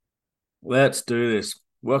Let's do this.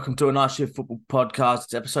 Welcome to a Night Shift Football Podcast.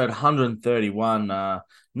 It's episode 131.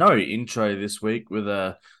 No intro this week with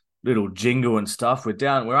a little jingle and stuff.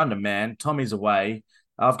 We're undermanned. Tommy's away.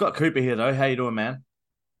 I've got Cooper here though. How you doing, man?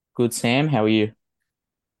 Good, Sam. How are you?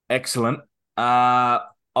 Excellent. Uh,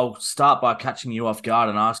 I'll start by catching you off guard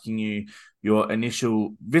and asking you your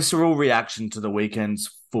initial visceral reaction to the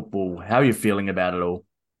weekend's football. How are you feeling about it all?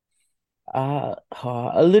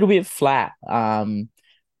 A little bit flat.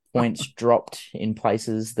 Points dropped in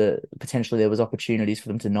places that potentially there was opportunities for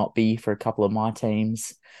them to not be for a couple of my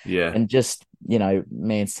teams, Yeah. and just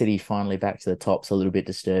Man City finally back to the top's a little bit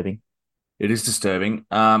disturbing. It is disturbing.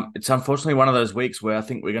 It's unfortunately one of those weeks where I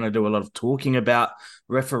think we're going to do a lot of talking about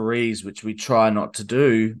referees, which we try not to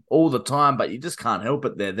do all the time, but you just can't help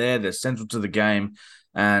it. They're there, they're central to the game,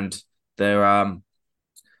 and they're um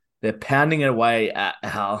they're pounding away at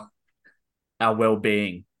our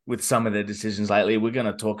well-being with some of their decisions lately. We're going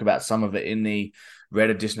to talk about some of it in the red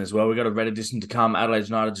edition as well. We've got a red edition to come. Adelaide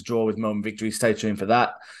United's draw with Melbourne Victory. Stay tuned for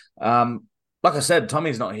that. Like I said,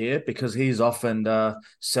 Tommy's not here because he's off and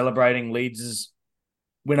celebrating Leeds'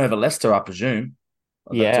 win over Leicester, I presume.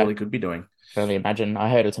 That's all Yeah, he could be doing. can only imagine. I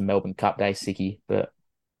heard it's a Melbourne Cup day, Sicky, but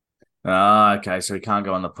Okay, so he can't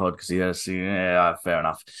go on the pod because he has. Yeah, fair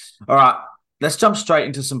enough. All right, let's jump straight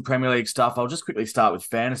into some Premier League stuff. I'll just quickly start with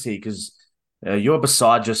fantasy because you're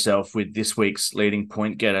beside yourself with this week's leading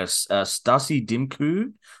point getter, Stasi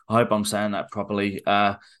Dimku. I hope I'm saying that properly.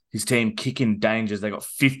 His team kicking dangers. They got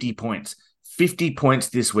 50 points. 50 points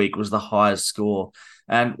this week was the highest score.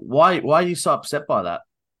 And why are you so upset by that?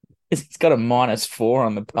 he's got a -4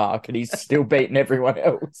 on the park, and he's still beating everyone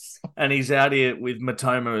else. And he's out here with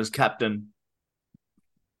Matoma as captain.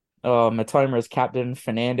 Oh, Matoma as captain,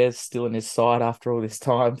 Fernandez still in his side after all this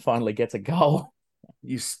time, finally gets a goal.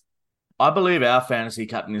 You, I believe our fantasy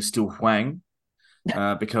captain is still Huang.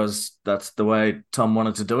 Because that's the way Tom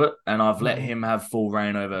wanted to do it, and I've let him have full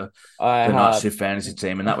reign over I the Night uh, Shift fantasy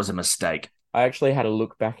team, and that was a mistake. I actually had a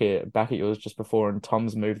look back at yours just before, and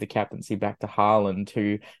Tom's moved the captaincy back to Haaland,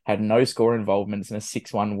 who had no score involvements in a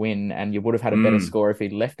 6-1 win, and you would have had a better Mm, score if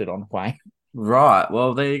he'd left it on Huang. right.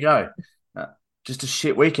 Well, there you go. Uh, just a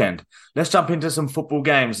shit weekend. Let's jump into some football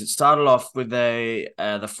games. It started off with the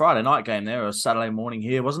Friday night game there, or Saturday morning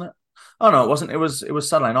here, wasn't it? Oh no, it wasn't. It was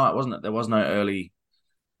Saturday night, wasn't it? There was no early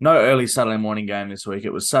Saturday morning game this week.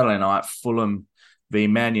 It was Saturday night. Fulham v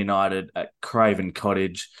Man United at Craven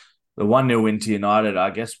Cottage. The 1-0 win to United.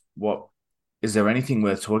 I guess what is there anything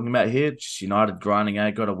worth talking about here? Just United grinding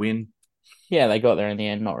out, got a win. Yeah, they got there in the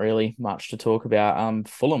end. Not really much to talk about.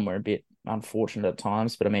 Fulham were a bit unfortunate at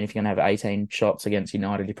times, but I mean, if you're going to have 18 shots against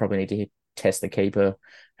United, you probably need to test the keeper,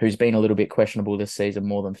 who's been a little bit questionable this season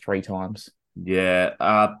more than three times. Yeah.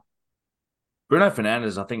 Bruno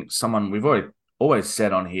Fernandez, I think someone we've already always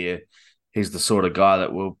said on here, he's the sort of guy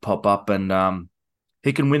that will pop up and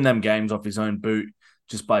he can win them games off his own boot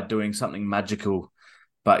just by doing something magical.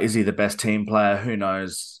 But is he the best team player? Who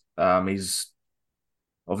knows? He's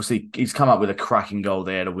come up with a cracking goal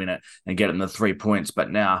there to win it and get him the 3 points. But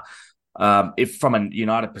now, if from a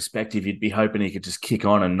United perspective, you'd be hoping he could just kick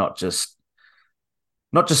on and not just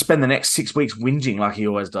spend the next 6 weeks whinging like he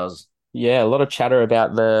always does. Yeah, a lot of chatter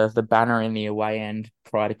about the banner in the away end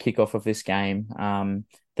prior to kickoff of this game,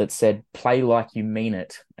 that said "play like you mean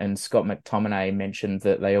it." And Scott McTominay mentioned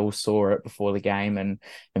that they all saw it before the game and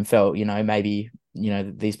felt, maybe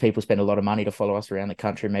these people spend a lot of money to follow us around the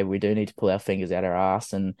country. Maybe we do need to pull our fingers out our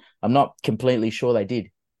ass. And I'm not completely sure they did.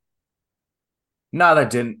 No, they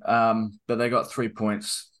didn't. But they got 3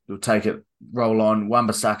 points. They'll take it. Roll on.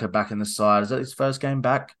 Wan-Bissaka back in the side. Is that his first game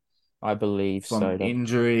back I believe from so.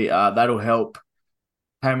 injury? That'll help.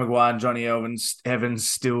 Harry Maguire and Johnny Evans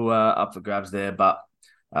still up for grabs there, but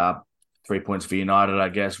 3 points for United, I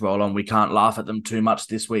guess. Roll on. We can't laugh at them too much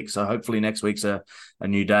this week, so hopefully next week's a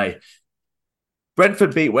new day.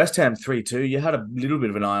 Brentford beat West Ham 3-2. You had a little bit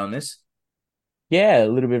of an eye on this. Yeah, a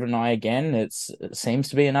little bit of an eye again. It seems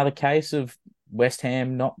to be another case of West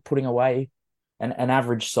Ham not putting away an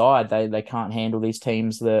average side. They can't handle these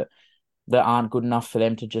teams that aren't good enough for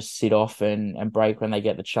them to just sit off and break when they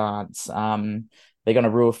get the chance. They're going to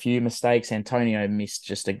rule a few mistakes. Antonio missed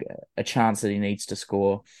just a chance that he needs to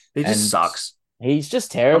score, He just and sucks. he's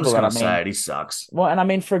just I'm just terrible. And going I to say mean, it. He sucks. well, and I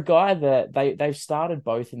mean, for a guy that they've started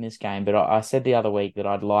both in this game, but I said the other week that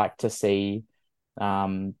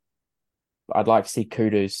um, I'd like to see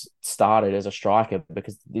Kudus started as a striker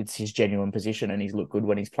because it's his genuine position and he's looked good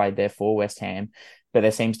when he's played there for West Ham. But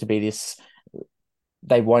there seems to be this,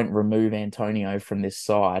 they won't remove Antonio from this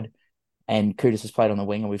side. And Kudus has played on the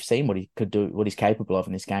wing, and we've seen what he could do, what he's capable of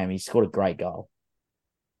in this game. He's scored a great goal.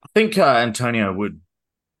 I think Antonio would.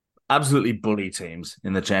 absolutely bully teams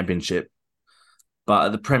in the championship. But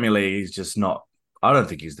at the Premier League, he's just not. I don't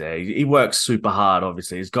think he's there. He works super hard.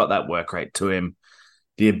 Obviously, he's got that work rate to him.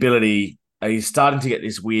 The ability. He's starting to get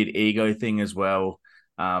this weird ego thing as well.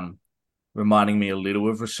 Um, Reminding me a little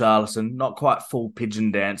of Richarlison. Not quite full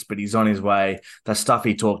pigeon dance, but he's on his way. The stuff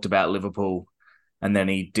he talked about Liverpool, and then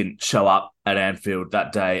he didn't show up at Anfield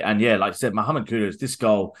that day. And yeah, like I said, Mohamed Kudus, this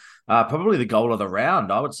goal, probably the goal of the round,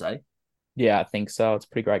 I would say. Yeah, I think so. It's a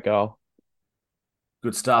pretty great goal.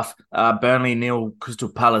 Good stuff. Burnley nil,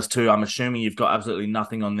 Crystal Palace 2. I'm assuming you've got absolutely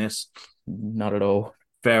nothing on this. Not at all.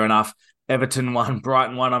 Fair enough. Everton 1,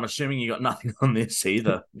 Brighton 1. I'm assuming you got nothing on this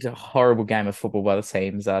either. It's a horrible game of football by the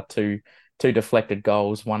teams. Two deflected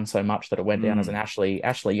goals, one so much that it went down as an Ashley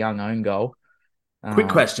Young own goal. Quick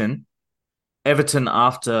question. Everton,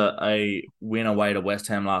 after a win away to West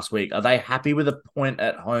Ham last week, are they happy with a point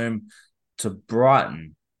at home to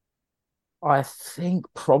Brighton? I think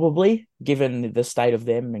probably, given the state of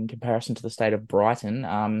them in comparison to the state of Brighton.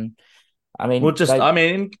 I Well, mean, just, I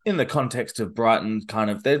mean, in the context of Brighton, kind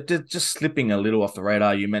of, they're just slipping a little off the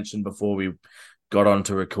radar. You mentioned before we got on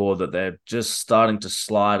to record that they're just starting to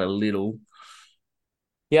slide a little.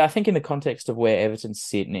 yeah, I think in the context of where Everton's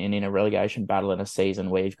sitting in a relegation battle in a season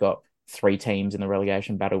where you've got three teams in the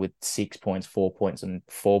relegation battle with 6 points, 4 points, and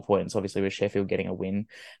 4 points, obviously with Sheffield getting a win.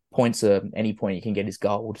 Points are any point you can get is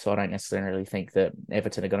gold. So I don't necessarily think that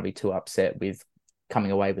Everton are going to be too upset with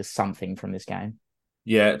coming away with something from this game.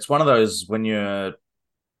 Yeah, it's one of those when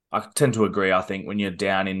I tend to agree. I think when you're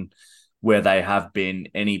down in where they have been,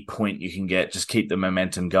 any point you can get, just keep the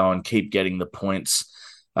momentum going, keep getting the points.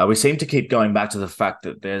 We seem to keep going back to the fact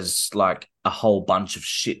that there's like a whole bunch of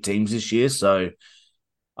shit teams this year. So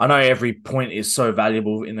I know every point is so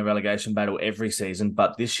valuable in the relegation battle every season,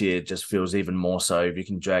 but this year just feels even more so if you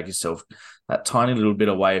can drag yourself that tiny little bit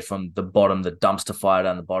away from the bottom, the dumpster fire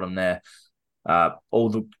down the bottom there. All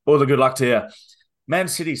the good luck to you. Man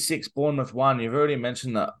City 6, Bournemouth 1. You've already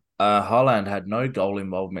mentioned that Haaland had no goal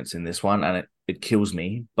involvements in this one, and it kills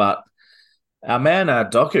me. But our man,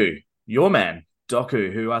 Doku, your man,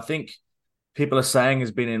 Doku, who I think people are saying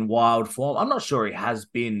has been in wild form. I'm not sure he has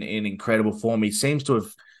been in incredible form. He seems to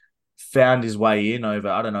have found his way in over,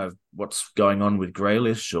 I don't know what's going on with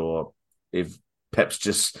Grealish or if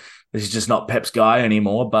this is just not Pep's guy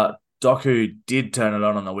anymore. But Doku did turn it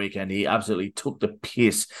on the weekend. He absolutely took the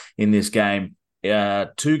piss in this game.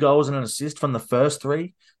 2 goals and an assist from the first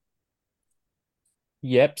 3.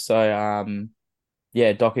 Yep. So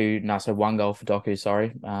yeah, Doku. No, so one goal for Doku.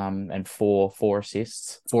 Sorry. And four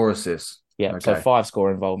assists. 4 assists. Yeah. So Okay. 5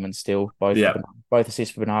 score involvements still. Yeah. Both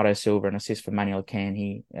assists for Bernardo Silva, an assist for Manuel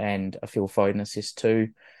Akanji, and a Phil Foden assist too.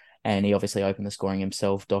 And he obviously opened the scoring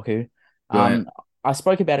himself, Doku. Brilliant. I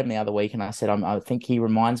spoke about him the other week, and I said I think he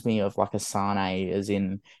reminds me of like a Sane, as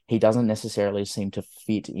in he doesn't necessarily seem to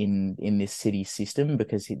fit in this City system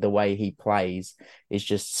because the way he plays is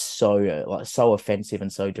just so offensive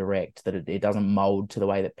and so direct that it doesn't mold to the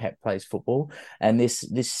way that Pep plays football. And this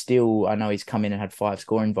still, I know he's come in and had 5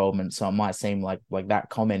 score involvements, so it might seem like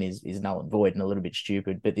that comment is null and void and a little bit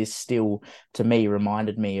stupid, but this still to me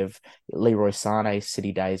reminded me of Leroy Sané's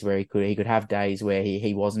City days where he could have days where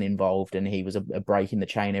he wasn't involved and he was a break in the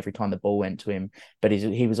chain every time the ball went to him, but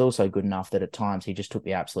he was also good enough that at times he just took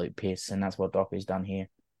the absolute piss, and that's what Doku's done here.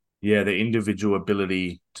 Yeah, the individual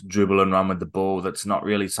ability to dribble and run with the ball, that's not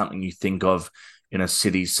really something you think of in a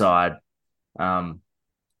City side. Are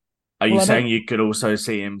you saying you could also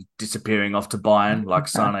see him disappearing off to Bayern like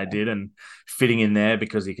Sane did and fitting in there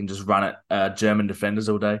because he can just run at German defenders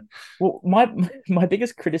all day? Well, my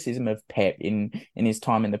biggest criticism of Pep in his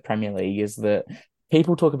time in the Premier League is that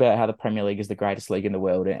people talk about how the Premier League is the greatest league in the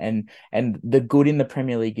world, and the good in the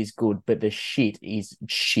Premier League is good, but the shit is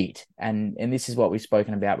shit. And this is what we've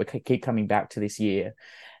spoken about. We keep coming back to this year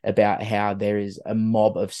about how there is a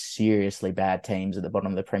mob of seriously bad teams at the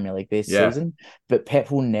bottom of the Premier League this season, but Pep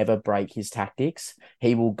will never break his tactics.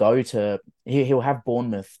 He will he'll have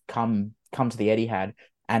Bournemouth come to the Etihad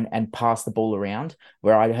and pass the ball around,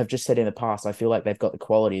 where I have just said in the past, I feel like they've got the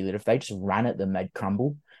quality that if they just ran at them, they'd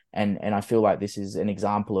crumble. And I feel like this is an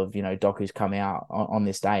example of, Doku's come out on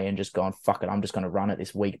this day and just gone, fuck it, I'm just going to run it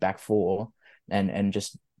this week back 4 and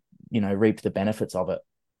just, reap the benefits of it.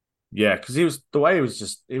 Yeah, because he was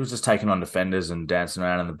just taking on defenders and dancing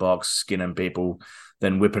around in the box, skinning people,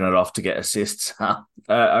 then whipping it off to get assists.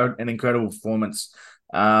 An incredible performance.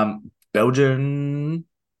 Belgian.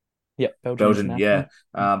 Yep, Belgian, yeah.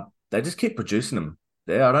 They just keep producing them.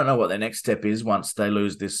 there. I don't know what their next step is once they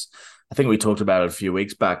lose this. I think we talked about it a few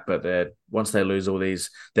weeks back, but once they lose all these,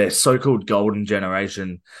 their so-called golden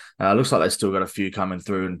generation, looks like they still got a few coming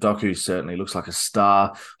through. And Doku certainly looks like a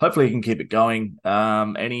star. Hopefully, he can keep it going.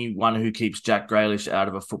 Anyone who keeps Jack Grealish out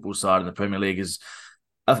of a football side in the Premier League is,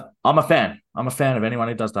 I'm a fan. I'm a fan of anyone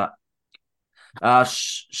who does that.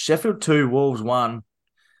 Sheffield 2, Wolves 1.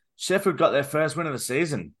 Sheffield got their first win of the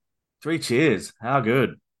season. 3 cheers. How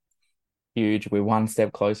good. Huge. We're one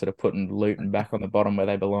step closer to putting Luton back on the bottom where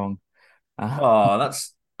they belong. Uh, Oh,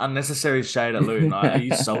 that's unnecessary shade at Luton. Are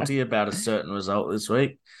you salty about a certain result this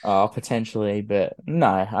week? oh, potentially, but no.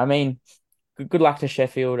 I mean, good luck to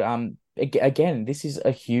Sheffield. Again, this is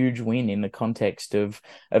a huge win in the context of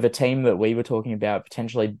a team that we were talking about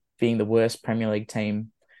potentially being the worst Premier League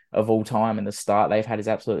team of all time, and the start they've had is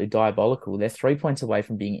absolutely diabolical. They're 3 points away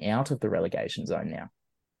from being out of the relegation zone now.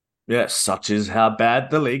 Yeah, such is how bad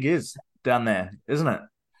the league is down there, isn't it?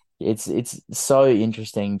 It's so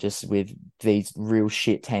interesting just with these real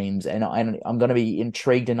shit teams, and I'm going to be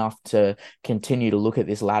intrigued enough to continue to look at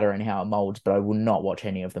this ladder and how it molds, but I will not watch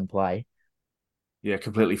any of them play. Yeah,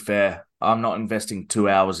 completely fair. I'm not investing 2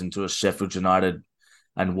 hours into a Sheffield United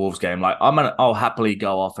and Wolves game. Like I'll happily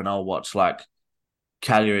go off and I'll watch like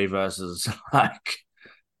Cagliari versus like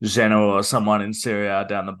Genoa or someone in Syria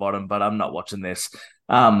down the bottom, but I'm not watching this.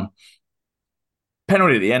 Um,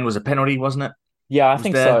 Penalty at the end was a penalty, wasn't it? Yeah, I Was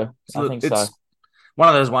think there? so. I think so. It's one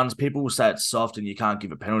of those ones people will say it's soft and you can't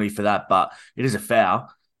give a penalty for that, but it is a foul.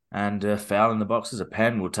 And a foul in the box is a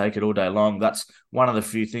pen. We'll take it all day long. That's one of the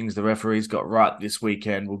few things the referees got right this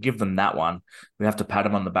weekend. We'll give them that one. We have to pat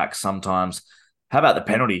them on the back sometimes. How about the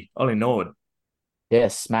penalty? Ollie Nord. Yeah,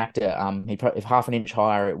 smacked it. If half an inch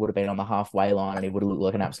higher, it would have been on the halfway line, and he would have looked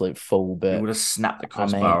like an absolute fool. He But would have snapped the I mean,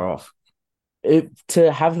 crossbar off.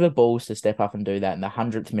 to have the balls to step up and do that in the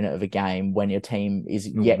 100th minute of a game when your team is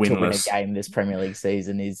yet to win a Winless. game this Premier League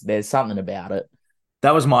season is there's something about it.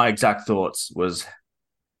 That was my exact thoughts was,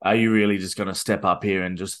 are you really just going to step up here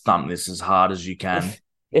and just thump this as hard as you can?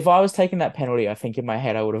 If I was taking that penalty, I think in my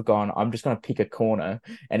head I would have gone, I'm just going to pick a corner,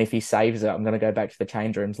 and if he saves it, I'm going to go back to the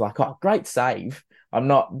change rooms like, oh, great save. I'm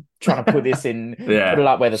not trying to put this in, put Yeah. it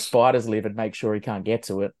up where the spiders live and make sure he can't get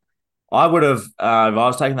to it. I would have, if I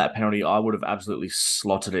was taking that penalty, I would have absolutely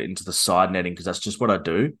slotted it into the side netting because that's just what I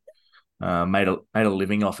do. Made a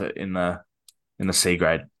living off it in the C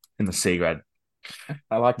grade. In the C grade.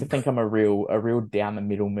 I like to think I'm a real down the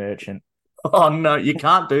middle merchant. Oh no, you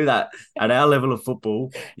can't do that at our level of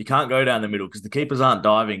football. You can't go down the middle because the keepers aren't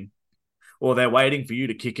diving, or they're waiting for you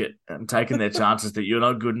to kick it and taking their chances that you're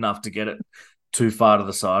not good enough to get it too far to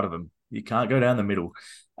the side of them. You can't go down the middle.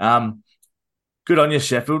 Um, Good on you,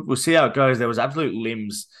 Sheffield. We'll see how it goes. There was absolute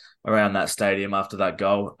limbs around that stadium after that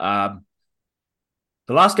goal. The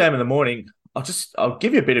last game of the morning, I'll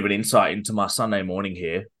give you a bit of an insight into my Sunday morning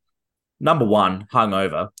here. Number one,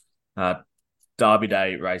 hungover. Uh, Derby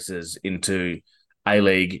Day races into A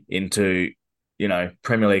League, into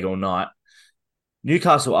Premier League all night.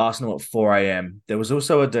 Newcastle Arsenal at 4 a.m. There was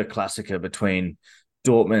also a Der Klassiker between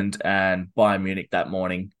Dortmund and Bayern Munich that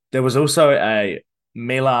morning. There was also a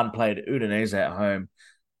Milan played Udinese at home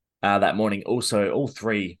that morning. Also, all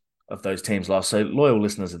three of those teams lost. So loyal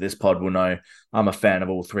listeners of this pod will know I'm a fan of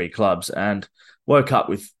all three clubs and woke up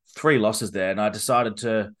with three losses there. And I decided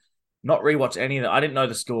to not rewatch any of them. I didn't know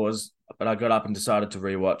the scores, but I got up and decided to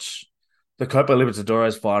rewatch the Copa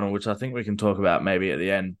Libertadores final, which I think we can talk about maybe at the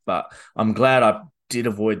end. But I'm glad I did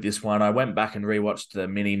avoid this one. I went back and rewatched the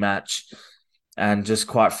mini match, and just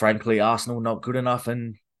quite frankly, Arsenal not good enough.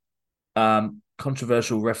 And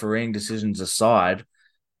controversial refereeing decisions aside,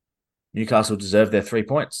 Newcastle deserved their 3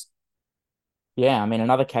 points. Yeah, I mean,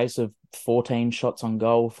 another case of 14 shots on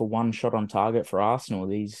goal for one shot on target for Arsenal.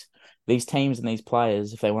 These teams and these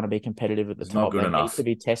players, if they want to be competitive at the It's not top, good they need enough. to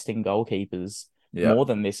be testing goalkeepers Yeah. more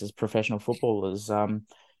than this as professional footballers. And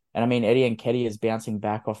I mean, Eddie Nketiah is bouncing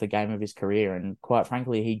back off the game of his career, and quite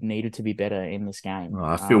frankly, he needed to be better in this game.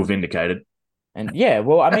 I feel vindicated. And yeah,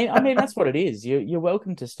 well, I mean that's what it is. You're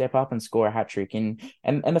welcome to step up and score a hat trick. And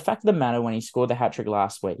the fact of the matter when he scored the hat trick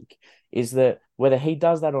last week is that whether he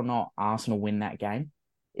does that or not, Arsenal win that game.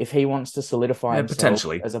 If he wants to solidify Yeah, himself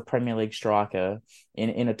potentially. as a Premier League striker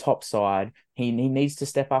in a top side, he needs to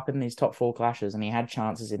step up in these top four clashes, and he had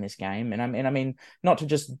chances in this game. And I mean, not to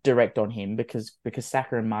just direct on him because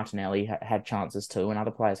Saka and Martinelli had chances too, and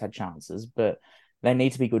other players had chances, but they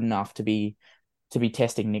need to be good enough to be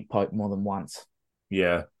testing Nick Pope more than once.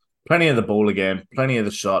 Yeah. Plenty of the ball again, plenty of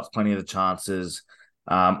the shots, plenty of the chances,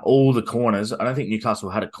 all the corners. I don't think Newcastle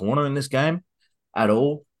had a corner in this game at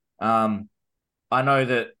all. I know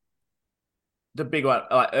that the big one,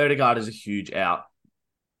 like Erdegaard is a huge out.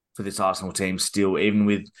 for this Arsenal team still, even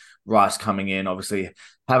with Rice coming in. Obviously,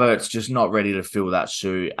 Havertz just not ready to fill that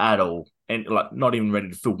shoe at all. And like not even ready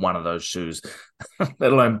to fill one of those shoes,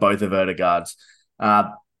 let alone both of Odegaard's. Uh,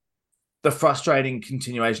 the frustrating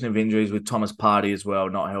continuation of injuries with Thomas Partey as well,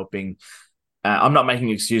 not helping. I'm not making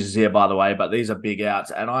excuses here, by the way, but these are big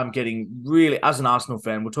outs. And I'm getting really, as an Arsenal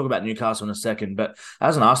fan, we'll talk about Newcastle in a second, but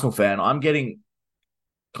as an Arsenal fan, I'm getting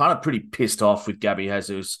kind of pretty pissed off with Gabby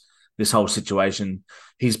Jesus, this whole situation.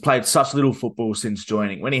 He's played such little football since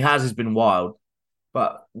joining. When he has, he's been wild.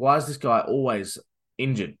 But why is this guy always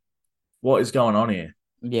injured? What is going on here?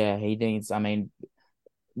 Yeah, he needs. I mean,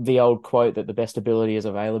 the old quote that the best ability is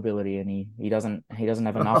availability, and he doesn't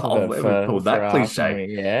have enough of Oh, it where we pulled for that Arsenal. cliche.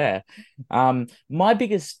 Yeah. My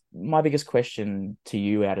biggest question to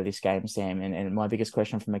you out of this game, Sam, and my biggest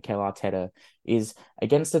question for Mikel Arteta is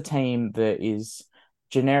against a team that is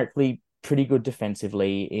generically pretty good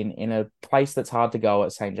defensively in a place that's hard to go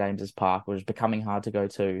at St. James's Park, which is becoming hard to go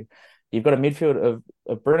to. You've got a midfield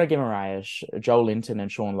of Bruno Guimaraes, Joel Linton,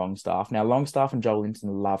 and Sean Longstaff. Now, Longstaff and Joel Linton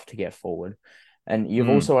love to get forward. And you've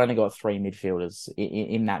Mm. also only got three midfielders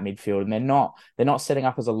in that midfield, and they're not setting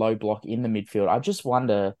up as a low block in the midfield. I just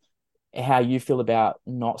wonder how you feel about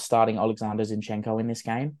not starting Alexander Zinchenko in this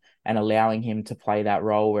game and allowing him to play that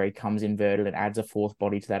role where he comes inverted and adds a fourth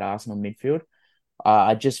body to that Arsenal midfield.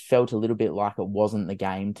 I just felt a little bit like it wasn't the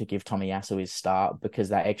game to give Tomiyasu his start because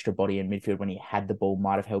that extra body in midfield when he had the ball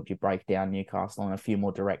might have helped you break down Newcastle on a few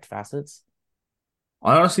more direct facets.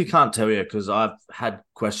 I honestly can't tell you because I've had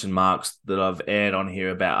question marks that I've aired on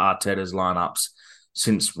here about Arteta's lineups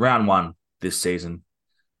since round one this season.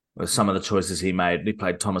 With some of the choices he made, he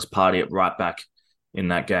played Thomas Partey at right back in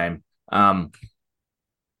that game. I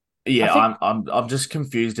Yeah, think I'm just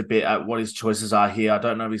confused a bit at what his choices are here. I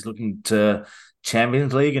don't know if he's looking to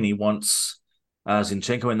Champions League and he wants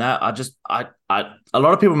Zinchenko in that. A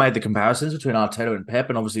lot of people made the comparisons between Arteta and Pep,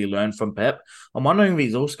 and obviously learned from Pep. I'm wondering if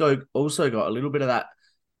he's also got a little bit of that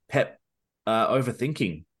Pep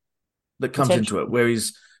overthinking that comes into it, potentially. where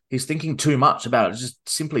he's thinking too much about it. Just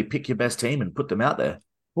simply pick your best team and put them out there.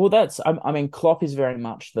 Well, I mean, Klopp is very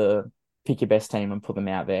much the pick your best team and put them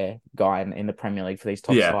out there guy in the Premier League for these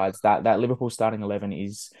top Yeah, sides. That Liverpool starting 11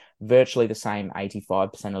 is virtually the same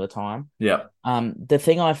 85% of the time. yeah. The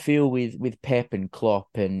thing I feel with Pep and Klopp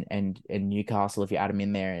and Newcastle, if you add them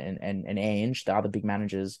in there, and Ange, the other big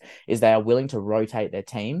managers, is they are willing to rotate their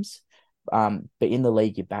teams. But in the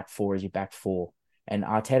league, your back four is your back four. And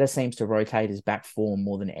Arteta seems to rotate his back four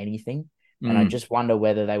more than anything. And I Mm. just wonder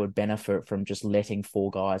whether they would benefit from just letting four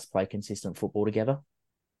guys play consistent football together.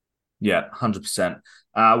 Yeah, 100%.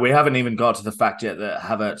 We haven't even got to the fact yet that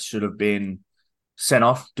Havertz should have been sent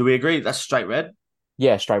off. Do we agree? That's straight red.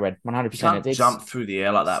 Yeah, straight red, You 100%. can't It's jump through the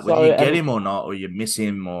air like that. Whether so, you get and him or not, or you miss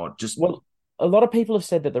him, or just well, a lot of people have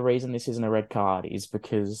said that the reason this isn't a red card is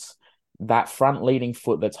because that front leading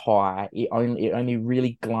foot that's high, it only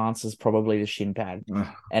really glances probably the shin pad.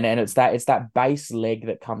 And it's that base leg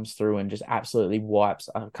that comes through and just absolutely wipes.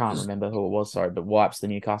 I can't just remember who it was, sorry, but wipes the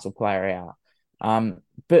Newcastle player out.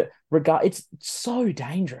 But it's so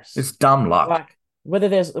dangerous. it's dumb luck. Like whether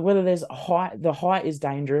there's height, the height is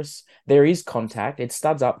dangerous. There is contact. It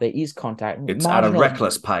studs up. There is contact. It's at a Marginal,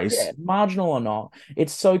 reckless yeah, pace. marginal or not,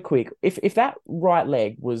 it's so quick. If that right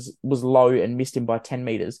leg was low and missed him by 10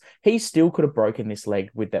 meters, he still could have broken this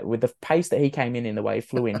leg with the pace that he came in the way he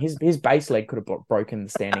flew in. His base leg could have broken the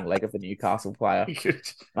standing leg of the Newcastle player.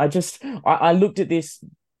 I looked at this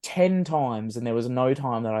 10 times and there was no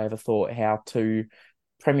time that I ever thought how to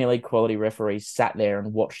Premier League quality referees sat there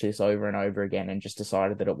and watched this over and over again and just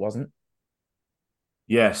decided that it wasn't.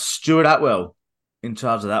 Yeah, Stuart Atwell in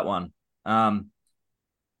charge of that one.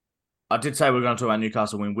 I did say we are going to talk about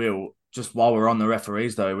Newcastle win. Will just while we're on the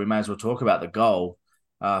referees though, we may as well talk about the goal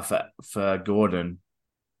for Gordon.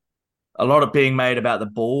 A lot of being made about the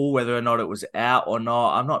ball, whether or not it was out or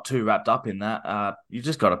not. I'm not too wrapped up in that. You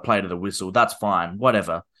just got to play to the whistle. That's fine,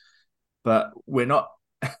 whatever. But we're not.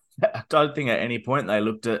 I don't think at any point they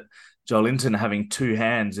looked at Joel Linton having two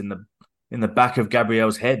hands in the back of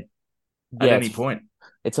Gabriel's head at Yeah, any it's point.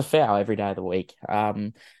 it's a foul every day of the week.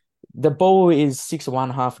 The ball is six of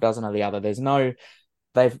one, half a dozen of the other. There's no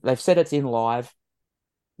they've said it's in live.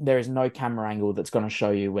 There is no camera angle that's going to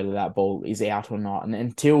show you whether that ball is out or not. And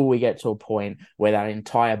until we get to a point where that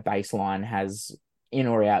entire baseline has in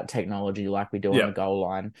or out technology like we do on Yeah, the goal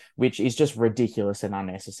line, which is just ridiculous and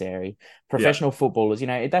unnecessary. yeah, Professional footballers,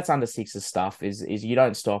 that's under sixes stuff is you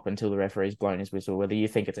don't stop until the referee's blown his whistle, whether you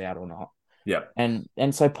think it's out or not. yeah.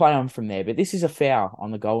 And so play on from there. But this is a foul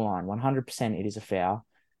on the goal line. 100% it is a foul.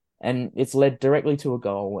 And it's led directly to a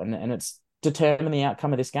goal and it's determined the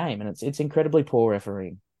outcome of this game. And it's incredibly poor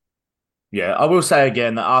refereeing. Yeah, I will say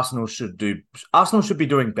again that Arsenal should be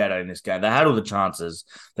doing better in this game. They had all the chances.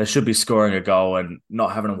 They should be scoring a goal and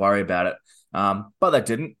not having to worry about it. But they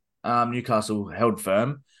didn't. Newcastle held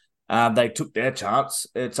firm. They took their chance.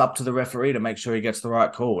 It's up to the referee to make sure he gets the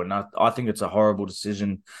right call, and I think it's a horrible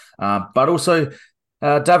decision. But also,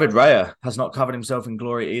 David Raya has not covered himself in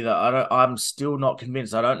glory either. I'm still not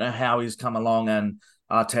convinced. I don't know how he's come along and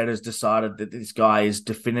Arteta's decided that this guy is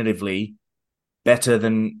definitively better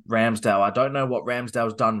than Ramsdale. I don't know what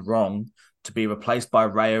Ramsdale's done wrong to be replaced by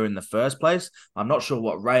Raya in the first place. I'm not sure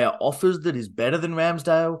what Raya offers that is better than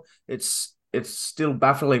Ramsdale. It's still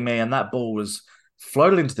baffling me, and that ball was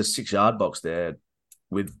floated into the 6 yard box there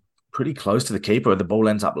with pretty close to the keeper. The ball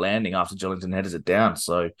ends up landing after Joelinton headers it down.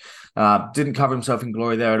 So didn't cover himself in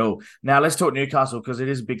glory there at all. Now let's talk Newcastle because it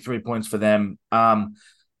is a big 3 points for them.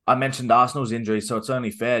 I mentioned Arsenal's injury, so it's only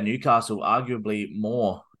fair. Newcastle arguably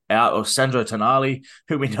more out of Sandro Tonali,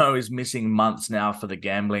 who we know is missing months now for the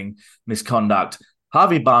gambling misconduct.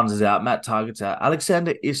 Harvey Barnes is out. Matt Targett's out.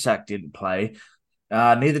 Alexander Isak didn't play.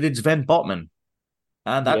 Neither did Sven Botman.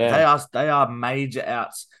 And that Yeah. they are major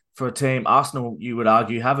outs for a team. Arsenal, you would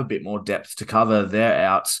argue, have a bit more depth to cover their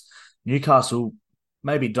outs. Newcastle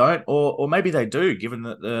maybe don't, or maybe they do, given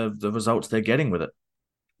the results they're getting with it.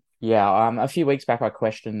 Yeah, a few weeks back I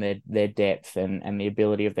questioned their depth and the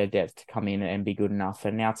ability of their depth to come in and be good enough.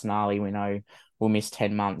 And now Tonali, we know, will miss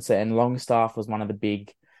 10 months. And Longstaff was one of the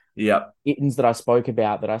big Yep. ins that I spoke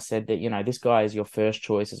about, that I said that, this guy is your first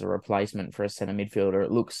choice as a replacement for a centre midfielder.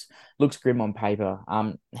 It looks grim on paper.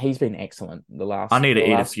 He's been excellent I need to the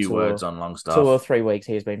eat a last few two or words on two or Longstaff. 3 weeks.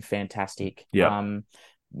 He has been fantastic. Yep.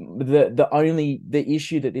 The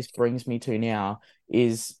issue that this brings me to now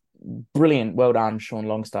is brilliant. Well done, Sean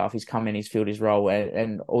Longstaff. He's come in, he's filled his role,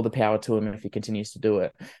 and all the power to him if he continues to do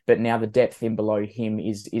it. But now the depth in below him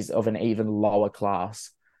is of an even lower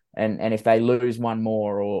class. And if they lose one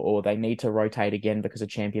more, or they need to rotate again because of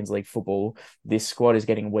Champions League football, this squad is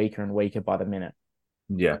getting weaker and weaker by the minute.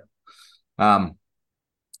 Yeah. Um,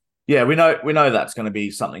 yeah, we know that's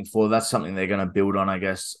something they're going to build on, I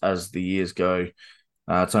guess, as the years go.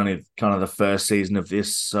 It's only kind of the first season of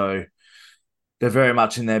this, so they're very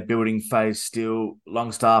much in their building phase still.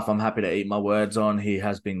 Longstaff, I'm happy to eat my words on. He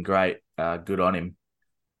has been great. Good on him.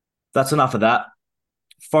 That's enough of that.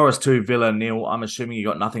 Forest 2, Villa 0. I'm assuming you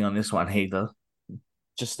got nothing on this one either.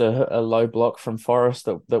 Just a low block from Forest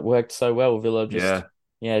that worked so well. Villa just, Yeah.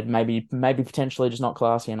 yeah, maybe potentially just not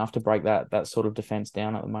classy enough to break that sort of defense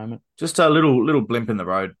down at the moment. Just a little blimp in the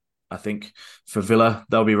road, I think, for Villa.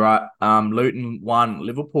 They'll be right. Luton 1,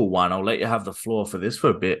 Liverpool 1. I'll let you have the floor for this for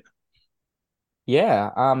a bit.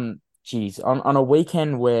 Yeah. Geez, on a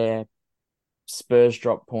weekend where Spurs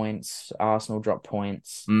drop points, Arsenal drop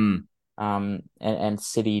points, Mm. and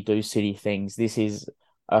City do City things, this is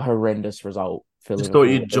a horrendous result for Just thought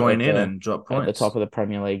Liverpool you'd join in and drop at the top points. of the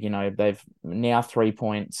Premier League. They've now 3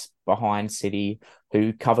 points behind City,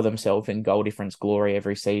 who cover themselves in goal difference glory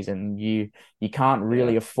every season. You can't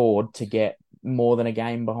really Yeah. afford to get more than a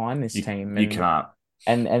game behind this You team. you can't.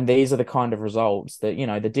 And these are the kind of results that,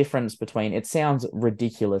 the difference between, it sounds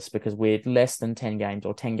ridiculous because we're less than 10 games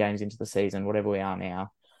or 10 games into the season, whatever we are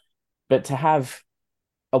now. But to have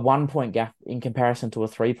a 1 point gap in comparison to a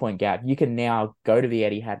 3 point gap, you can now go to the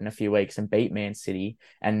Etihad in a few weeks and beat Man City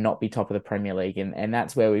and not be top of the Premier League. And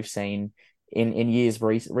that's where we've seen in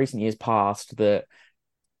recent years past that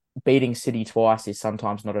beating City twice is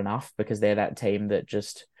sometimes not enough, because they're that team that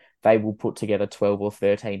just, they will put together 12 or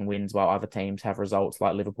 13 wins while other teams have results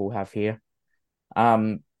like Liverpool have here.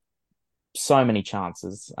 So many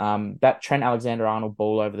chances. That Trent Alexander-Arnold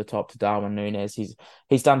ball over the top to Darwin Núñez,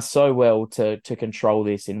 he's done so well to control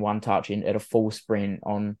this in one touch at a full sprint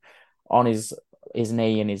on his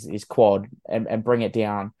knee and his quad, and bring it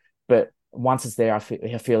down. But once it's there, I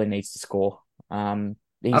feel he needs to score. He's in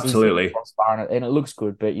the Absolutely. crossbar, and it looks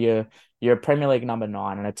good. But you're a Premier League number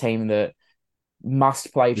 9 and a team that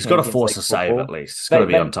must play He's got to Champions force League a save at football. least. It's got to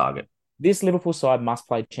be They on target. This Liverpool side must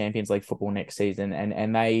play Champions League football next season,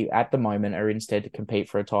 and they at the moment are instead to compete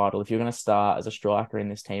for a title. If you're going to start as a striker in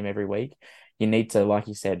this team every week, you need to, like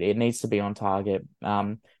you said, it needs to be on target.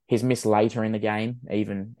 His miss later in the game,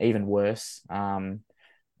 even worse.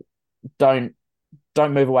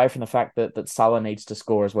 Don't move away from the fact that Salah needs to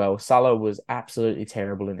score as well. Salah was absolutely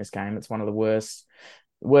terrible in this game. It's one of the worst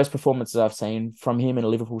performances I've seen from him in a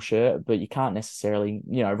Liverpool shirt, but you can't necessarily,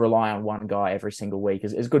 rely on one guy every single week.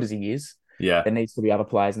 As good as he is, Yeah. there needs to be other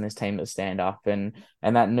players in this team that stand up. And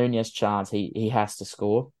that Núñez chance, he has to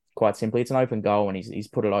score. Quite simply, it's an open goal, and he's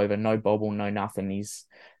put it over. No bobble, no nothing.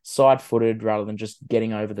 side-footed rather than just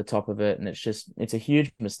getting over the top of it. And it's a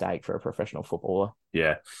huge mistake for a professional footballer.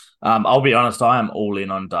 Yeah. I'll be honest, I am all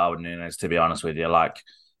in on Darwin Núñez, to be honest with you. Like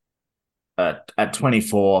at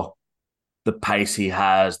 24, the pace he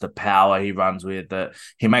has, the power he runs with, that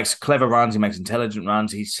he makes clever runs, he makes intelligent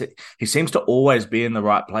runs. He seems to always be in the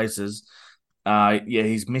right places. Yeah,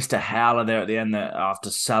 he's missed a howler there at the end after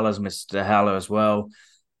Salah's missed a howler as well.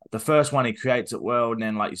 The first one he creates it well, and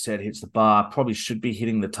then, like you said, hits the bar. Probably should be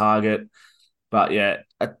hitting the target. But yeah,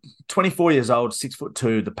 at 24 years old,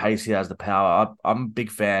 6'2", the pace he has, the power. I'm a big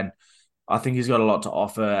fan. I think he's got a lot to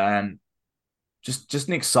offer, and just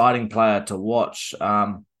an exciting player to watch.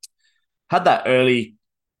 Had that early.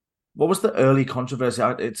 What was the early controversy?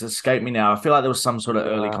 It's escaped me now. I feel like there was some sort of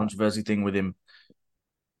early Uh, controversy thing with him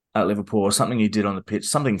at Liverpool, or something he did on the pitch,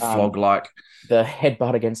 something um, flog like. the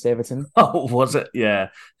headbutt against Everton. Oh, was it? Yeah,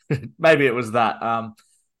 maybe it was that.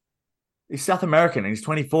 He's South American and he's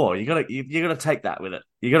 24. You gotta take that with it.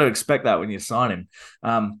 You gotta expect that when you sign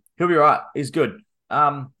him. He'll be right. He's good.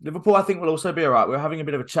 Liverpool, I think, will also be all right. We were having a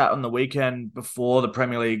bit of a chat on the weekend before the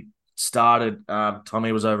Premier League started.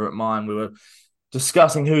 Tommy was over at mine. We were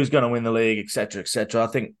discussing who's going to win the league, etc., etc. I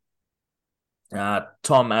think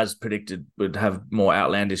Tom, as predicted, would have more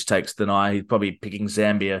outlandish takes than I. He's probably picking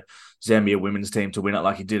Zambia women's team to win it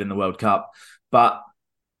like he did in the World Cup. But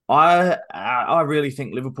I really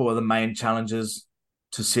think Liverpool are the main challengers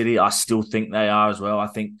to City. I still think they are as well. I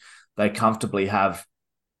think they comfortably have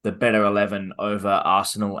the better 11 over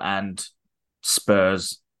Arsenal and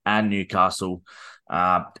Spurs and Newcastle,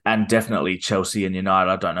 and definitely Chelsea and United.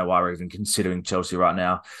 I don't know why we're even considering Chelsea right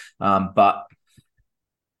now. But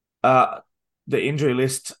the injury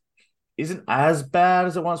list isn't as bad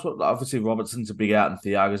as it once was. Obviously, Robertson's a big out and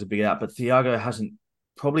Thiago's a big out, but Thiago hasn't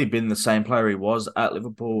probably been the same player he was at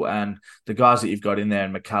Liverpool. And the guys that you've got in there,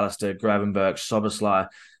 and McAllister, Gravenberch, Soboslai,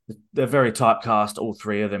 they're very typecast, all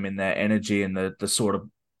three of them, in their energy and the sort of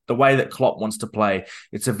the way that Klopp wants to play.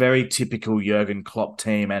 It's a very typical Jurgen Klopp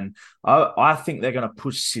team. And I think they're going to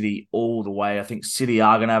push City all the way. I think City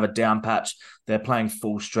are going to have a down patch. They're playing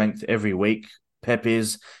full strength every week. Pep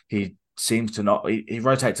is. He seems to not, he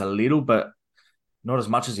rotates a little, but not as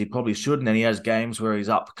much as he probably should. And then he has games where he's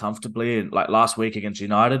up comfortably. And like last week against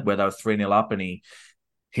United, where they were 3-0 up, and he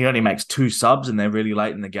only makes two subs and they're really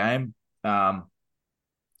late in the game.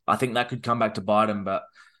 I think that could come back to bite him. But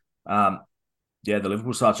yeah, the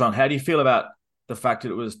Liverpool side's strong. How do you feel about the fact that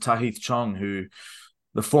it was Tahith Chong, who,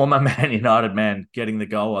 the former Man United man, getting the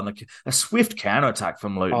goal on a swift counter attack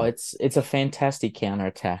from Oh, Luton? it's a fantastic counter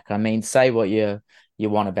attack. I mean, say what you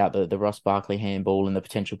want about the Ross Barkley handball and the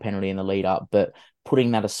potential penalty in the lead up, but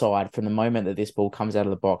putting that aside, from the moment that this ball comes out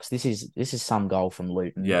of the box, this is some goal from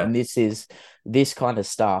Luton, Yeah, and this kind of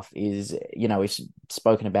stuff is, we've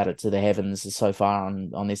spoken about it to the heavens so far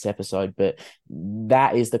on this episode, but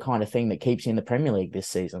that is the kind of thing that keeps you in the Premier League this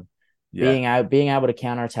season. yeah, Being able to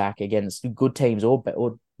counter attack against good teams or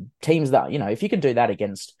teams that, if you can do that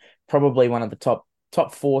against probably one of the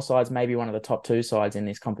top four sides, maybe one of the top two sides in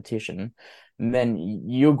this competition, then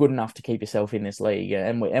you're good enough to keep yourself in this league.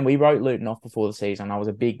 And we wrote Luton off before the season. I was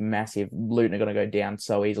a big, massive Luton are going to go down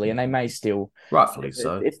so easily, and they may still, rightfully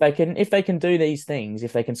so. if they can do these things,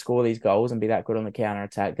 if they can score these goals and be that good on the counter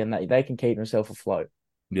attack, then they can keep themselves afloat.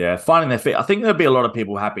 Yeah, finding their feet. I think there'll be a lot of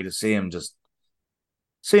people happy to see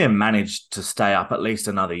him manage to stay up at least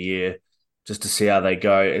another year, just to see how they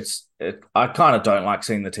go. I kind of don't like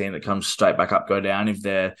seeing the team that comes straight back up go down if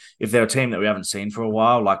they're a team that we haven't seen for a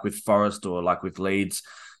while, like with Forest or like with Leeds.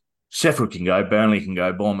 Sheffield can go, Burnley can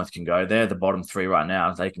go, Bournemouth can go. They're the bottom three right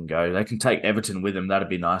now. They can go. They can take Everton with them. That'd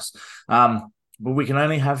be nice. But we can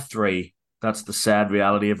only have three. That's the sad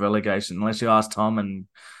reality of relegation. Unless you ask Tom, and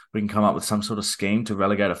we can come up with some sort of scheme to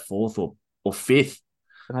relegate a fourth or fifth.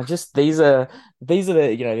 And these are the,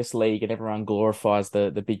 this league, and everyone glorifies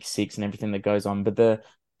the big six and everything that goes on, but the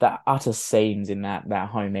utter scenes in that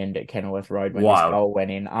home end at Kenilworth Road when this Wild. goal went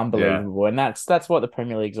in, Yeah. unbelievable. And that's what the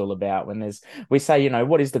Premier League's all about. When we say,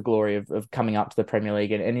 what is the glory of coming up to the Premier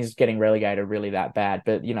League, and is getting relegated really that bad?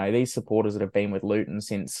 But these supporters that have been with Luton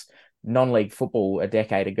since non-league football a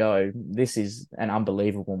decade ago, this is an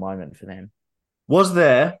unbelievable moment for them. Was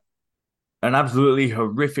there an absolutely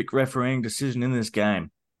horrific refereeing decision in this game?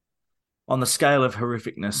 On the scale of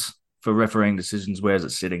horrificness for refereeing decisions, where's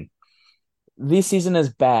it sitting? This isn't as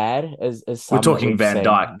bad as We're some that talking we've Van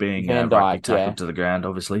Dijk seen. being Van rugby Dijk, yeah. tackled to the ground,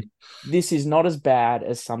 obviously. This is not as bad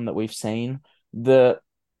as some that we've seen. The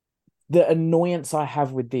annoyance I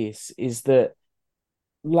have with this is that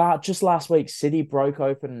just last week, City broke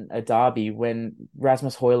open a derby when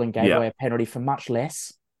Rasmus Højlund gave Yeah. away a penalty for much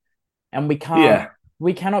less, and we can't Yeah.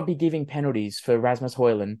 we cannot be giving penalties for Rasmus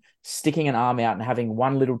Højlund sticking an arm out and having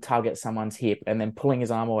one little tug at someone's hip and then pulling his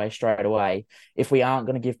arm away straight away if we aren't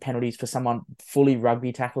going to give penalties for someone fully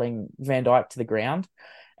rugby tackling Van Dijk to the ground.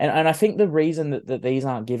 And I think the reason that these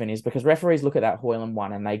aren't given is because referees look at that Højlund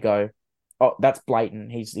one and they go, oh, that's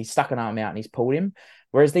blatant. He's stuck an arm out and he's pulled him.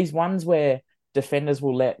 Whereas these ones where defenders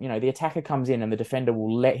will let, the attacker comes in and the defender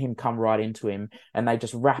will let him come right into him and they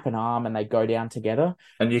just wrap an arm and they go down together.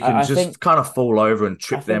 And you can I just think kind of fall over and I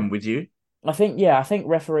trip them think with you. I think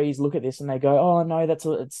referees look at this and they go, "Oh no,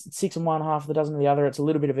 it's 6 on one, half of the dozen of the other. It's a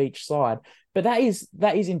little bit of each side." But that is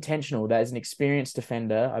intentional. That is an experienced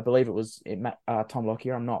defender. I believe it was Tom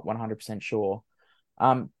Lockyer. I'm not 100% sure.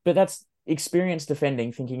 But that's experienced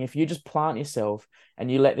defending, thinking if you just plant yourself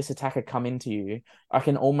and you let this attacker come into you, I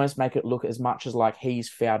can almost make it look as much as like he's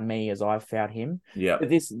fouled me as I've fouled him. Yeah.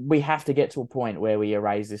 But we have to get to a point where we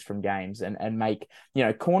erase this from games and make,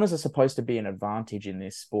 corners are supposed to be an advantage in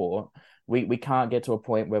this sport. We can't get to a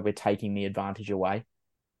point where we're taking the advantage away.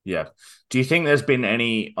 Yeah. Do you think there's been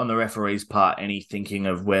any, on the referee's part, any thinking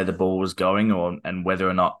of where the ball was going and whether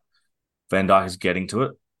or not Van Dijk is getting to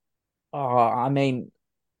it? Oh, I mean,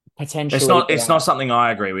 It's potentially, not it's not something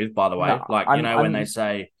I agree with, by the way. no, Like, when they I'm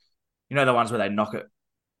say, the ones where they knock it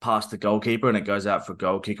past the goalkeeper and it goes out for a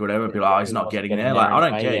goal kick or whatever, people are yeah, like, oh, he's he not wasn't getting getting there. Like, there I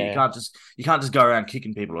don't anyway. care. Yeah. You can't just go around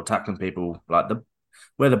kicking people or tackling people. Like,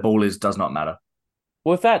 where the ball is does not matter.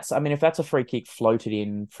 Well, if that's a free kick floated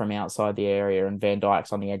in from outside the area and Van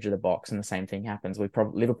Dijk's on the edge of the box and the same thing happens,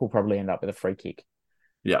 Liverpool probably end up with a free kick.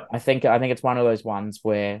 Yeah. I think it's one of those ones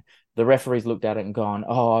where the referees looked at it and gone,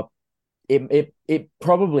 oh, it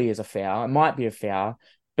probably is a foul. It might be a foul,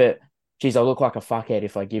 but geez, I look like a fuckhead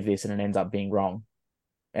if I give this and it ends up being wrong.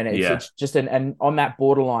 And Yeah. it's just and on that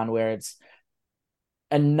borderline where it's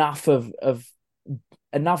enough of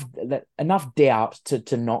enough doubt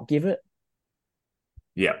to not give it.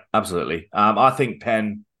 Yeah, absolutely. I think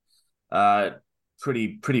Penn,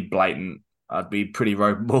 pretty blatant. I'd be pretty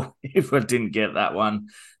ropeable if I didn't get that one.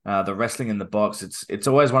 The wrestling in the box, it's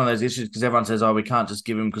always one of those issues because everyone says, "Oh, we can't just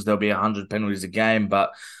give him because there'll be 100 penalties a game,"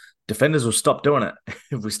 but defenders will stop doing it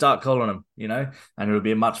if we start calling them, and it'll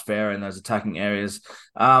be much fairer in those attacking areas.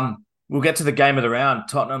 We'll get to the game of the round.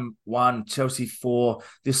 Tottenham 1, Chelsea 4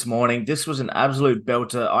 this morning. This was an absolute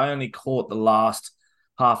belter. I only caught the last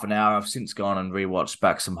half an hour. I've since gone and rewatched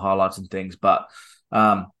back some highlights and things, but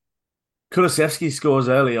Kulusevski scores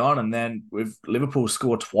early on, and then with Liverpool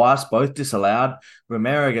score twice, both disallowed.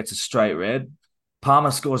 Romero gets a straight red.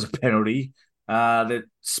 Palmer scores a penalty. The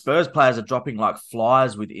Spurs players are dropping like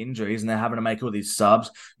flies with injuries, and they're having to make all these subs.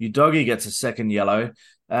 Udogie gets a second yellow,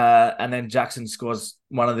 and then Jackson scores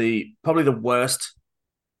one of probably the worst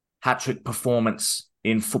hat-trick performance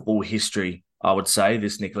in football history, I would say.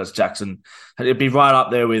 This Nicholas Jackson, it'd be right up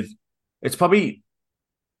there with. It's probably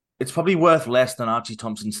worth less than Archie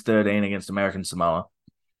Thompson's 13 against American Samoa.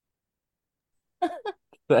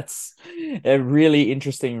 That's a really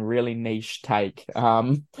interesting, really niche take.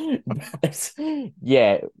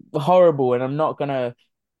 Yeah, horrible. And I'm not gonna.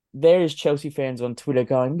 There is Chelsea fans on Twitter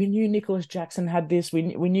going, "We knew Nicholas Jackson had this. We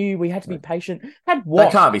knew we had to be patient." Had They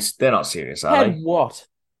what? can't be. They're not serious, are Had they? what?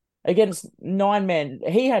 Against 9 men,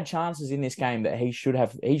 he had chances in this game that he should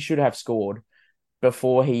have scored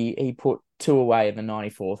before he put two away in the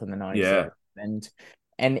 94th and the Yeah, 97th.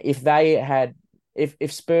 And if they had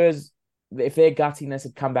if Spurs if their gutsiness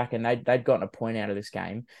had come back and they'd gotten a point out of this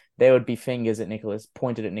game, there would be fingers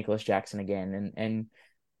pointed at Nicholas Jackson again. And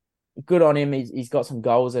good on him. He's got some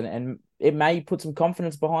goals and it may put some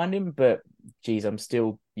confidence behind him, but geez, I'm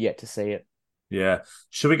still yet to see it. yeah.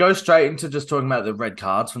 Should we go straight into just talking about the red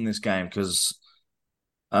cards from this game? Because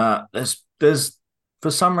there's for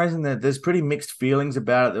some reason there's pretty mixed feelings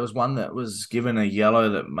about it. There was one that was given a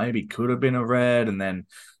yellow that maybe could have been a red, and then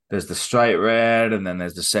there's the straight red, and then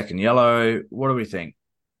there's the second yellow. What do we think?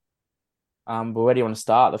 But where do you want to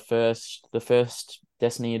start? The first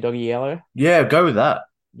Destiny Doggy yellow? Yeah, go with that.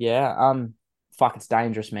 Yeah. Fuck, it's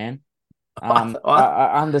dangerous, man. I,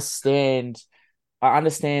 I understand. I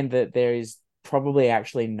understand that there is probably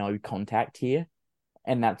actually no contact here,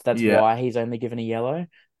 and that's yeah, why he's only given a yellow.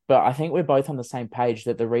 But I think we're both on the same page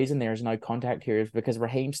that the reason there is no contact here is because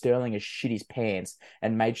Raheem Sterling has shit his pants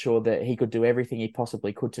and made sure that he could do everything he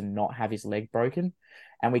possibly could to not have his leg broken.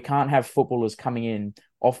 And we can't have footballers coming in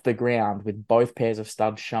off the ground with both pairs of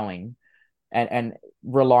studs showing and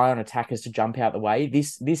rely on attackers to jump out the way.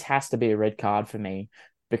 This has to be a red card for me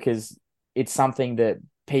because it's something that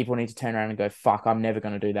people need to turn around and go, fuck, I'm never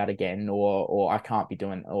going to do that again, or I can't be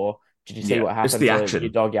doing, or did you see what it's happened the to action.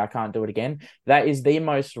 your dog? Yeah, I can't do it again. That is the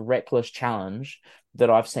most reckless challenge that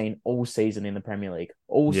I've seen all season in the Premier League.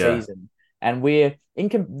 All Yeah. season. And we're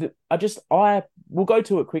I will go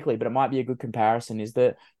to it quickly, but it might be a good comparison. Is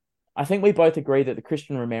that I think we both agree that the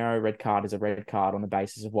Christian Romero red card is a red card on the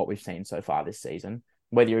basis of what we've seen so far this season.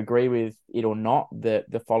 Whether you agree with it or not,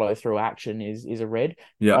 the follow through action is a red.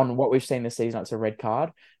 Yeah. On what we've seen this season, it's a red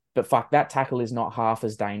card. But fuck, that tackle is not half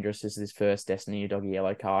as dangerous as this first Destiny Doggy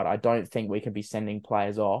yellow card. I don't think we can be sending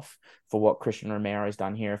players off for what Christian Romero's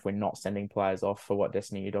done here if we're not sending players off for what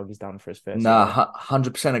Destiny Doggy's done for his first Nah, yellow.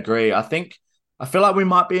 100% agree. I feel like we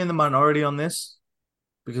might be in the minority on this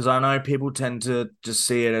because I know people tend to just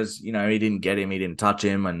see it as, he didn't get him, he didn't touch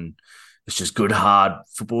him, and it's just good, hard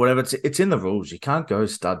football, whatever. It's in the rules. You can't go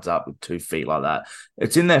studs up with 2 feet like that.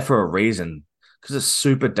 It's in there for a reason because it's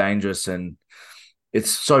super dangerous and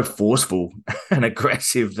it's so forceful and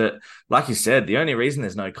aggressive that, like you said, the only reason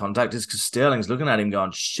there's no contact is because Sterling's looking at him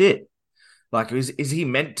going, shit. Like, is he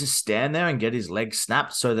meant to stand there and get his leg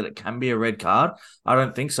snapped so that it can be a red card? I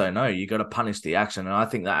don't think so. No, you got to punish the action. And I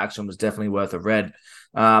think that action was definitely worth a red.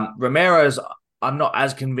 Romero's, I'm not